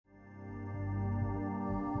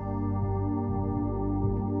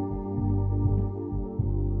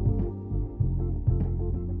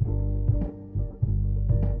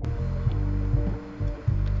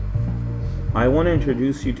I want to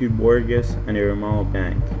introduce you to Borges Irmao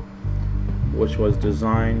Bank, which was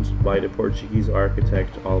designed by the Portuguese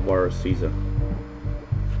architect Alvaro Siza.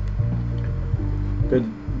 The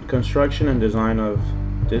construction and design of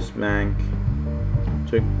this bank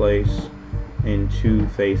took place in two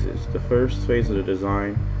phases. The first phase of the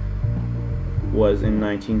design was in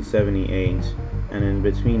 1978, and in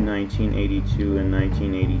between 1982 and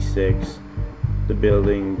 1986 the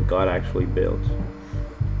building got actually built.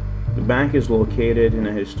 The bank is located in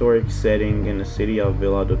a historic setting in the city of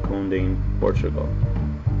Vila do Conde in Portugal.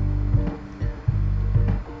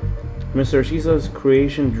 Mr. Siza's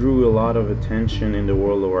creation drew a lot of attention in the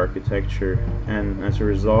world of architecture, and as a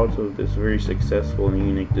result of this very successful and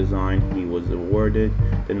unique design, he was awarded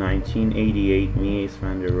the 1988 Mies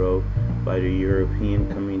van der Rohe by the European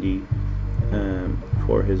Committee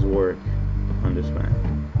for his work on this bank.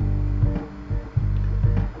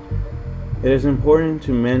 It is important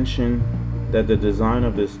to mention that the design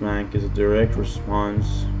of this bank is a direct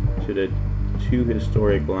response to the two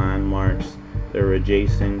historic landmarks that are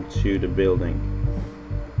adjacent to the building: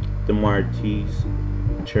 the Martins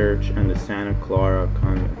Church and the Santa Clara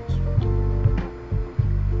Convent.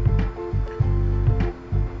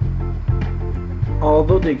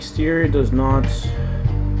 Although the exterior does not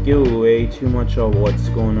give away too much of what's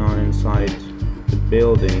going on inside the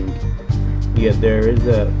building, yet there is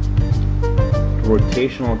a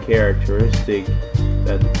rotational characteristic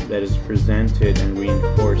that is presented and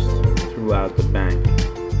reinforced throughout the bank.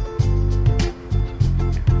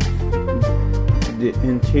 The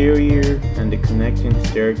interior and the connecting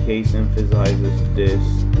staircase emphasizes this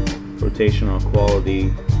rotational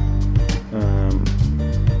quality,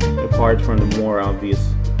 apart from the more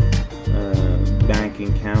obvious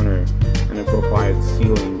banking counter and the profiled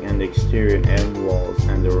ceiling and the exterior end walls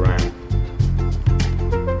and the ramp.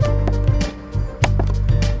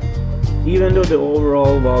 Even though the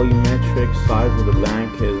overall volumetric size of the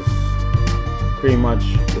bank is pretty much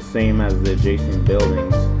the same as the adjacent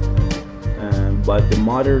buildings, but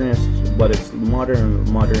its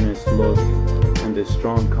modernist look and the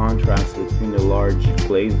strong contrast between the large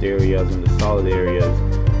glazed areas and the solid areas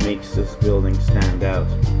makes this building stand out.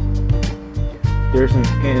 There's an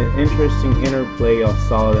interesting interplay of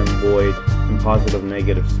solid and void and positive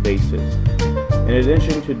negative spaces. In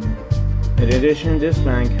addition, this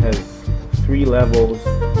bank has 3 levels,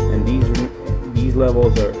 and these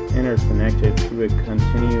levels are interconnected through a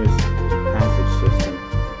continuous passage system,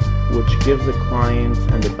 which gives the clients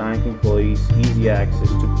and the bank employees easy access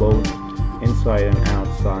to both inside and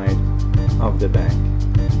outside of the bank.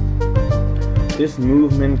 This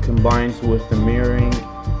movement combines with the mirroring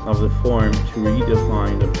of the form to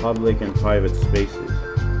redefine the public and private spaces.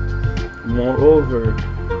 Moreover,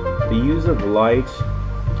 the use of light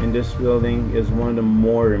in this building is one of the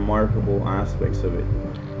more remarkable aspects of it.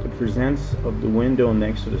 The presence of the window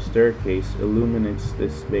next to the staircase illuminates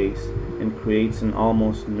this space and creates an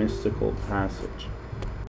almost mystical passage.